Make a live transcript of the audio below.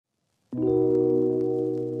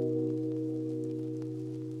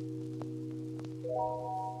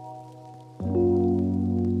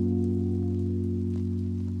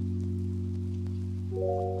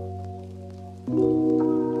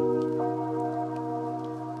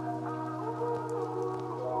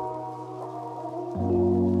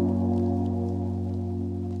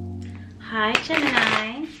Hi,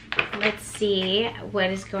 Gemini. Let's see what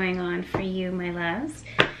is going on for you, my loves.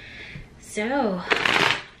 So,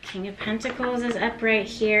 King of Pentacles is up right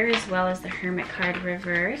here, as well as the Hermit card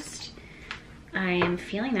reversed. I am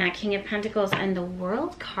feeling that. King of Pentacles and the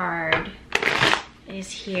World card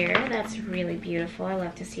is here. That's really beautiful. I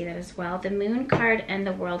love to see that as well. The Moon card and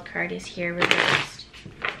the World card is here reversed.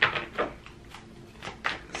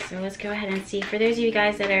 So let's go ahead and see. For those of you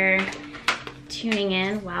guys that are tuning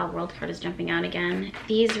in, wow, World card is jumping out again.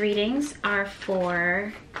 These readings are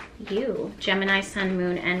for you, Gemini, Sun,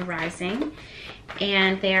 Moon, and Rising.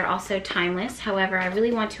 And they are also timeless. However, I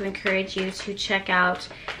really want to encourage you to check out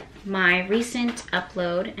my recent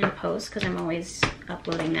upload and post, because I'm always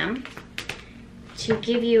uploading them, to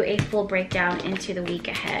give you a full breakdown into the week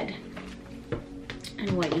ahead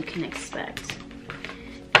and what you can expect,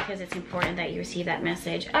 because it's important that you receive that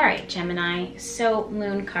message. All right, Gemini, so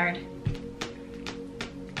Moon card.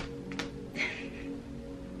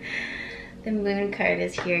 The Moon card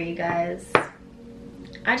is here, you guys.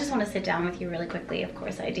 I just want to sit down with you really quickly. Of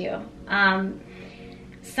course I do.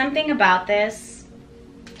 Something about this,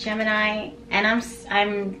 Gemini, and I'm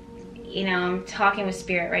talking with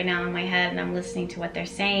Spirit right now in my head, and I'm listening to what they're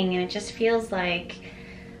saying, and it just feels like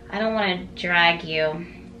I don't want to drag you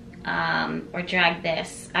or drag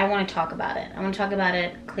this. I want to talk about it. I want to talk about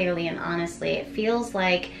it clearly and honestly. It feels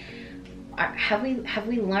like, have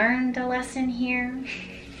we learned a lesson here?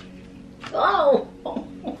 Oh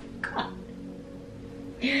God.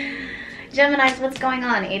 Geminis, what's going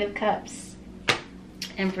on? Eight of Cups,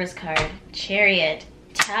 Empress card, Chariot,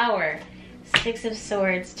 Tower, Six of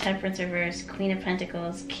Swords, Temperance reversed, Queen of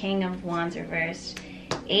Pentacles, King of Wands reversed,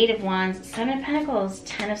 Eight of Wands, Seven of Pentacles,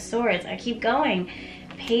 Ten of Swords. I keep going.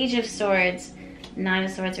 Page of Swords, Nine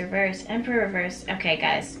of Swords reversed, Emperor reversed. Okay,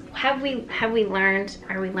 guys, have we learned?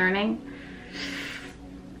 Are we learning?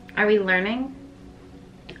 Are we learning?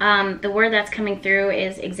 The word that's coming through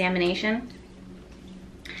is examination.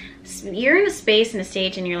 You're in a space and a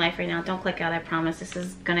stage in your life right now. Don't click out, I promise. This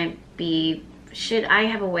is gonna be, I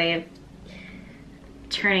have a way of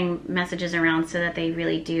turning messages around so that they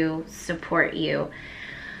really do support you.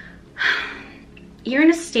 You're in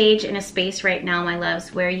a stage, in a space right now, my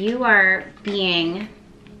loves, where you are being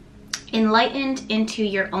enlightened into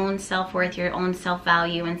your own self-worth, your own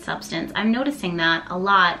self-value and substance. I'm noticing that a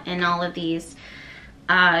lot in all of these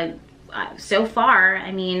so far.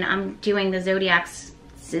 I mean, I'm doing the zodiac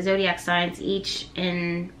signs each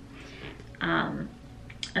in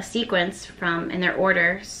a sequence in their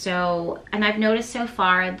order. So, and I've noticed so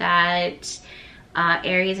far that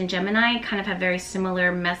Aries and Gemini kind of have very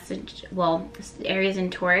similar message. Well, Aries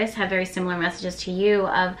and Taurus have very similar messages to you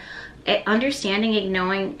of understanding,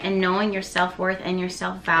 knowing your self-worth and your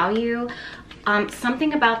self-value.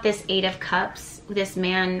 Something about this Eight of Cups, this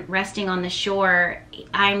man resting on the shore,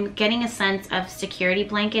 I'm getting a sense of security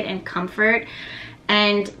blanket and comfort.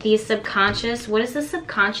 And the subconscious, what is the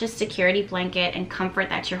subconscious security blanket and comfort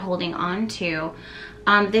that you're holding on to?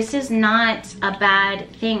 This is not a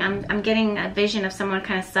bad thing. I'm getting a vision of someone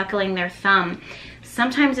kind of suckling their thumb.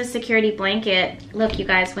 Sometimes a security blanket, look you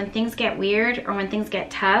guys, when things get weird or when things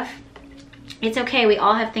get tough, it's okay. We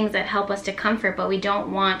all have things that help us to comfort, but we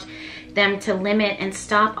don't want them to limit and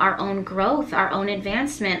stop our own growth, our own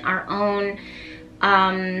advancement, our own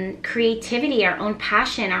creativity, our own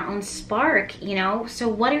passion, our own spark, you know? So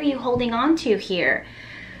what are you holding on to here?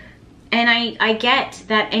 And I get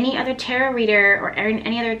that any other tarot reader or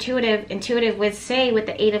any other intuitive would say with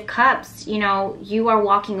the Eight of Cups, you know, you are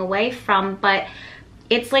walking away from, but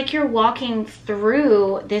it's like you're walking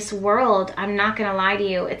through this world. I'm not gonna lie to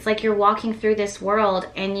you. It's like you're walking through this world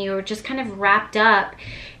and you're just kind of wrapped up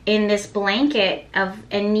in this blanket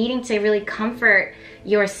and needing to really comfort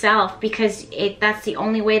yourself, because that's the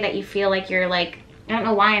only way that you feel like you're, like, I don't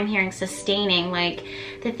know why I'm hearing sustaining. Like,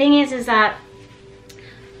 the thing is that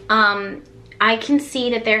I can see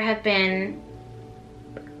that there have been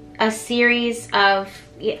a series of,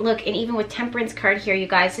 look, and even with Temperance card here, you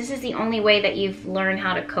guys, this is the only way that you've learned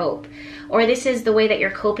how to cope, or this is the way that you're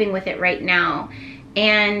coping with it right now.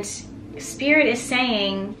 And Spirit is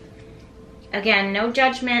saying, again, no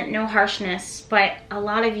judgment, no harshness, but a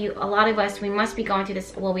lot of us, we must be going through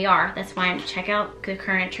this. Well, we are. That's why check out the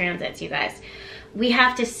current transits, you guys. We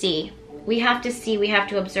have to see. We have to see. We have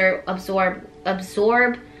to absorb.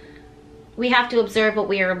 We have to observe what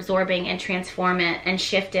we are absorbing and transform it and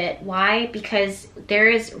shift it. Why? Because there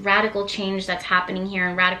is radical change that's happening here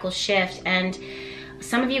and radical shift. And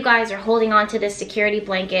some of you guys are holding on to this security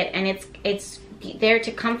blanket, and it's there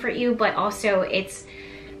to comfort you, but also it's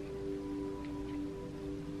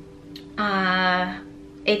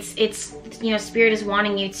it's you know, Spirit is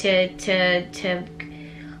wanting you to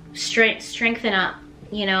strengthen up,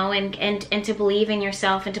 you know, and to believe in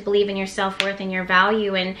yourself, and to believe in your self-worth and your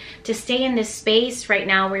value, and to stay in this space right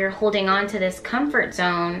now where you're holding on to this comfort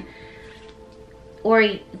zone, or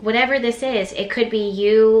whatever this is. It could be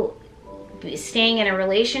you staying in a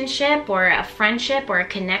relationship or a friendship or a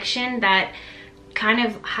connection that kind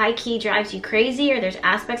of high-key drives you crazy, or there's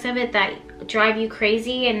aspects of it that drive you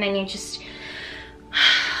crazy, and then you just,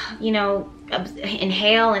 you know,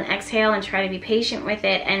 inhale and exhale and try to be patient with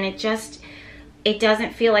it, and it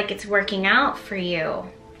doesn't feel like it's working out for you.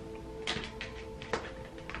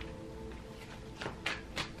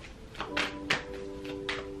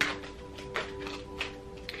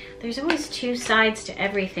 There's always two sides to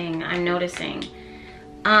everything, I'm noticing.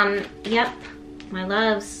 Yep, my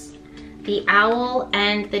loves, the owl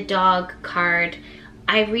and the dog card.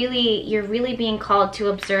 You're really being called to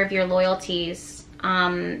observe your loyalties.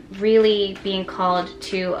 Really being called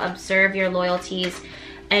to observe your loyalties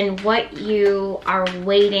and what you are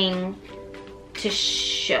waiting to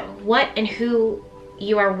show, what and who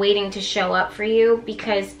you are waiting to show up for you,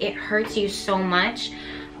 because it hurts you so much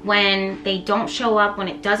when they don't show up, when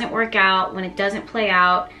it doesn't work out, when it doesn't play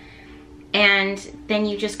out, and then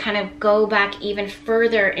you just kind of go back even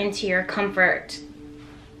further into your comfort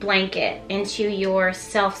blanket, into your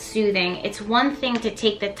self-soothing. It's one thing to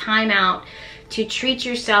take the time out to treat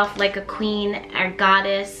yourself like a queen, a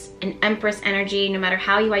goddess, an empress energy, no matter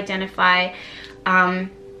how you identify,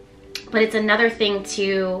 but it's another thing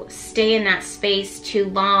to stay in that space too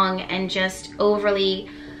long and just overly,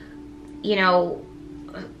 you know,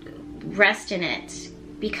 rest in it,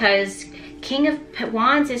 because King of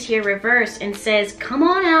Wands is here reversed and says, come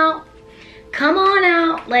on out,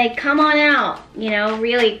 like come on out, you know,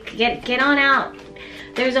 really get on out.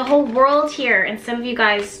 There's a whole world here, and some of you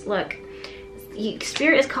guys, look,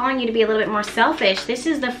 Spirit is calling you to be a little bit more selfish. This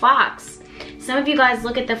is the fox. Some of you guys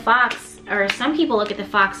look at the fox, or some people look at the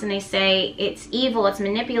fox and they say it's evil, it's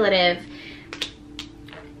manipulative,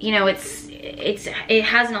 you know, it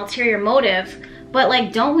has an ulterior motive. But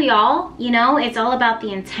like, don't we all? You know, it's all about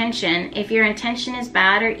the intention. If your intention is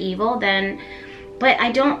bad or evil, then, but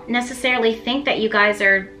I don't necessarily think that you guys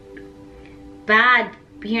are bad.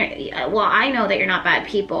 Well, I know that you're not bad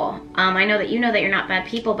people. I know that you know that you're not bad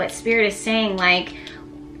people, but Spirit is saying, like,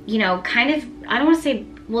 you know, kind of, I don't want to say,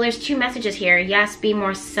 well, there's two messages here. Yes, be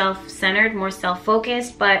more self-centered, more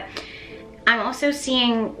self-focused, but I'm also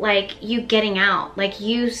seeing like you getting out, like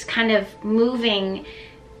you kind of moving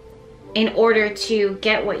in order to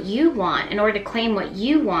get what you want, in order to claim what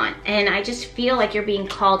you want. And I just feel like you're being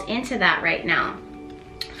called into that right now.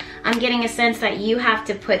 I'm getting a sense that you have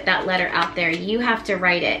to put that letter out there. You have to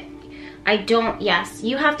write it. Yes,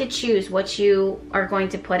 you have to choose what you are going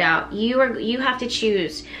to put out. You have to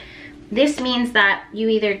choose. This means that you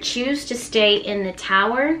either choose to stay in the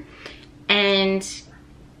tower, and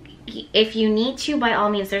if you need to, by all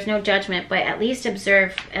means, there's no judgment, but at least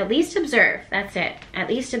observe, that's it, at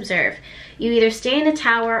least observe. You either stay in the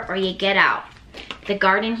tower or you get out. The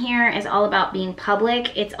garden here is all about being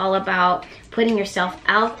public. It's all about putting yourself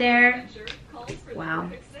out there.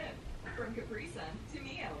 Wow.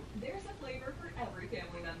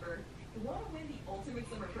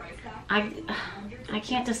 I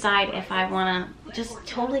can't decide if I want to, just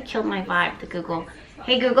totally killed my vibe, the Google.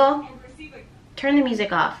 Hey Google, turn the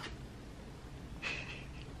music off.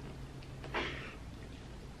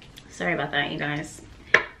 Sorry about that, you guys.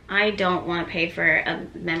 I don't want to pay for a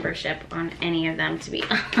membership on any of them, to be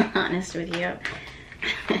honest with you,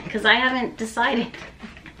 because I haven't decided.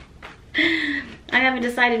 I haven't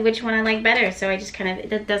decided which one I like better, so I just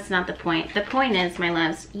kind of, that's not the point. The point is, my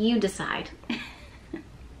loves, you decide.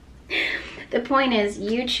 The point is,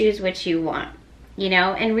 you choose what you want, you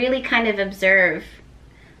know, and really kind of observe,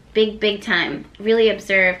 big time, really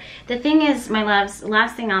observe. The thing is, my loves,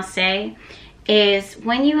 last thing I'll say is,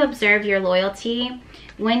 when you observe your loyalty,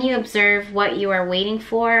 when you observe what you are waiting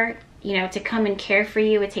for, you know, to come and care for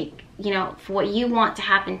you, and take, you know, for what you want to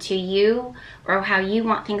happen to you, or how you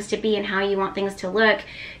want things to be and how you want things to look,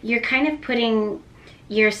 you're kind of putting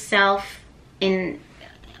yourself in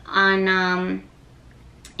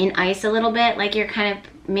ice a little bit. Like, you're kind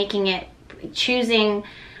of making it, choosing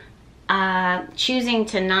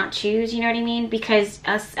to not choose, you know what I mean? Because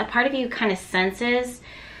a part of you kind of senses,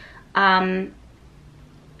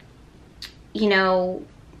 you know,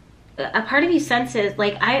 a part of you senses,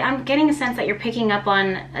 like I'm getting a sense that you're picking up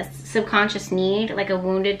on a subconscious need, like a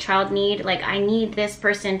wounded child need, like I need this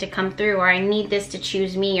person to come through, or I need this to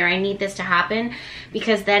choose me, or I need this to happen,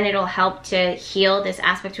 because then it'll help to heal this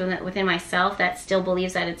aspect within myself that still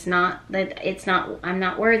believes that I'm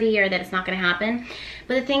not worthy, or that it's not going to happen.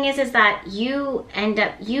 But the thing is that you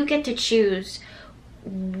get to choose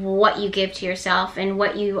what you give to yourself and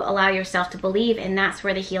what you allow yourself to believe, and that's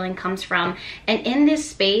where the healing comes from. And in this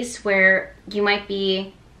space where you might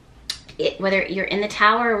be, whether you're in the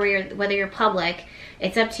tower or whether you're public,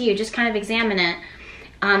 it's up to you. Just kind of examine it.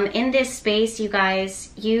 In this space, you guys,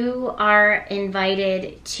 you are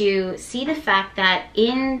invited to see the fact that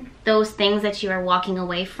in those things that you are walking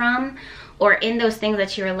away from, or in those things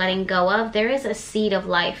that you are letting go of, there is a seed of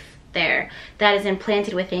life there that is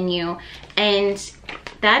implanted within you, and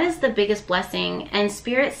that is the biggest blessing. And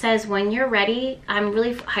Spirit says when you're ready, I'm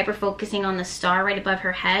really hyper focusing on the star right above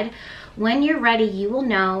her head. When you're ready, you will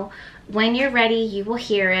know. When you're ready, you will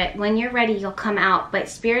hear it. When you're ready, you'll come out. But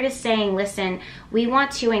Spirit is saying, listen, we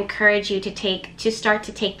want to encourage you to start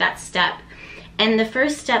to take that step. And the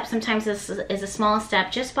first step sometimes is a small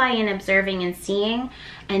step, just by in observing and seeing.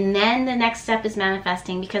 And then the next step is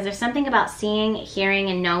manifesting, because there's something about seeing, hearing,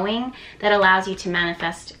 and knowing that allows you to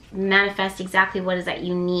manifest exactly what it is that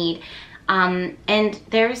you need. And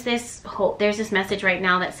there's this message right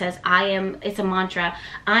now that says, it's a mantra,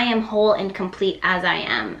 I am whole and complete as I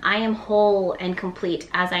am. I am whole and complete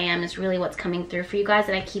as I am is really what's coming through for you guys,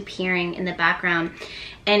 that I keep hearing in the background.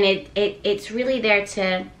 And it's really there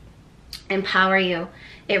to empower you.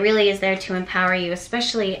 It really is there to empower you,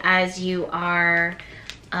 especially as you are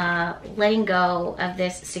letting go of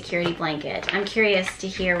this security blanket. I'm curious to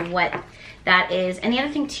hear what that is. And the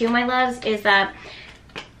other thing too, my loves, is that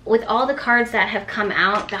with all the cards that have come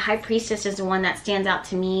out, the High Priestess is the one that stands out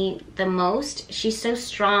to me the most. She's so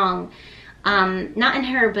strong, not in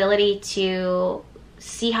her ability to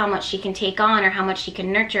see how much she can take on, or how much she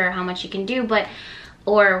can nurture, or how much she can do, but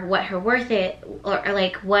or what her worth is, or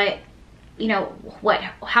like what, you know,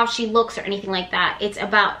 how she looks or anything like that. It's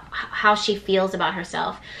about how she feels about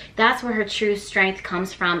herself. That's where her true strength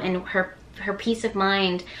comes from, and her peace of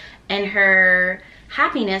mind, and her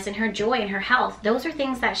happiness, and her joy, and her health. Those are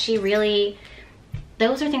things that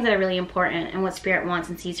those are things that are really important, and what Spirit wants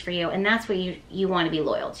and sees for you. And that's what you want to be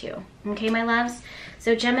loyal to. Okay, my loves?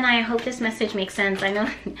 So Gemini, I hope this message makes sense. I know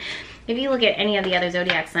if you look at any of the other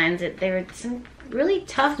zodiac signs, there are some really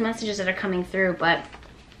tough messages that are coming through, but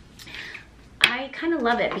I kind of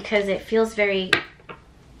love it because it feels very,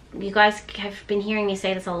 you guys have been hearing me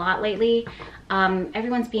say this a lot lately,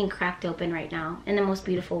 everyone's being cracked open right now in the most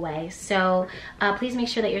beautiful way. So please make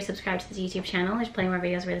sure that you're subscribed to this YouTube channel. There's plenty more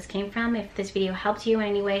videos where this came from. If this video helped you in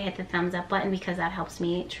any way, hit the thumbs up button, because that helps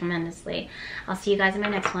me tremendously. I'll see you guys in my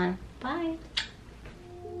next one. Bye.